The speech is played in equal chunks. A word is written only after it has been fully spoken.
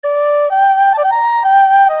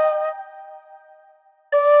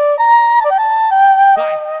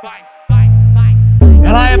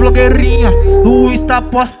blogueirinha, no Insta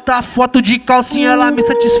posta foto de calcinha, ela me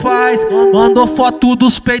satisfaz. Mandou foto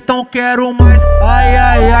dos peitão, quero mais. Ai,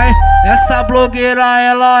 ai, ai, essa blogueira,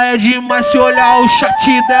 ela é demais. Se olhar o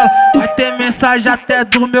chat dela, vai ter mensagem até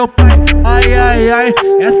do meu pai. Ai, ai, ai,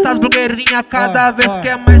 essas blogueirinhas cada vez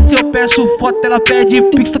quer mais. Se eu peço foto, ela pede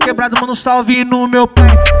pix. Tô quebrado, mano, salve no meu pai.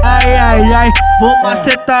 Ai, ai, ai, vou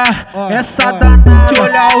macetar essa danada. Se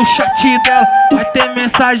olhar o chat dela, vai ter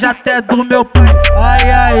mensagem até do meu pai.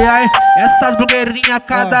 Ai, ai, ai, essas blogueirinhas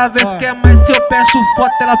cada vez quer mais. Se eu peço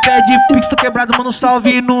foto, ela pede pix. Tô quebrado, mano,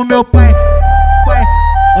 salve no meu pai. Pai,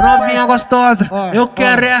 ô novinha gostosa, eu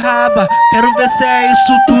quero é raba. Quero ver se é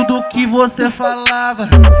isso tudo que você falava.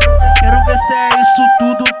 Quero ver se é isso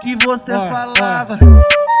tudo que você falava.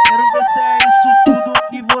 Quero ver se é isso tudo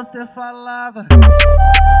que você falava.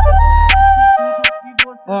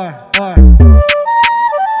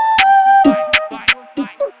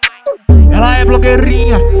 Ela é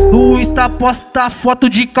blogueirinha, no Insta posta foto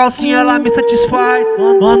de calcinha, ela me satisfaz.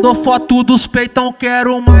 Mandou foto dos peitão,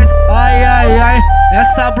 quero mais. Ai, ai, ai,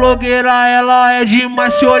 essa blogueira, ela é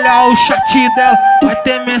demais. Se olhar o chat dela, vai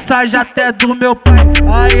ter mensagem até do meu pai.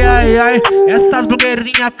 Ai, ai, ai, essas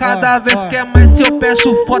blogueirinhas cada vez quer mais. Se eu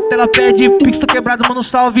peço foto, ela pede pix. Tô quebrado, mano,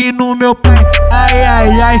 salve no meu pai. Ai,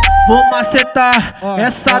 ai, ai, vou macetar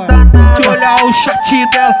essa danada. Se olhar o chat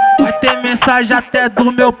dela, vai ter mensagem até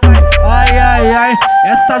do meu pai. Ai, ai, ai,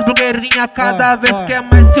 essas blogueirinhas cada vez quer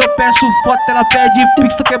mais. Se eu peço foto, ela pede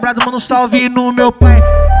pix. Tô quebrado, mano, salve no meu pai.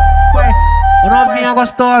 Pai, ô novinha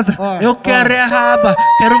gostosa, eu quero é raba.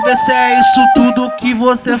 Quero ver se é isso tudo que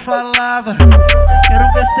você falava.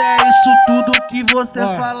 Quero ver se é isso tudo que você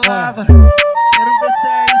falava. Quero ver se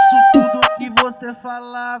é isso tudo que você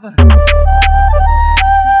falava. Quero ver se é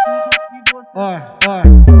isso tudo que você falava.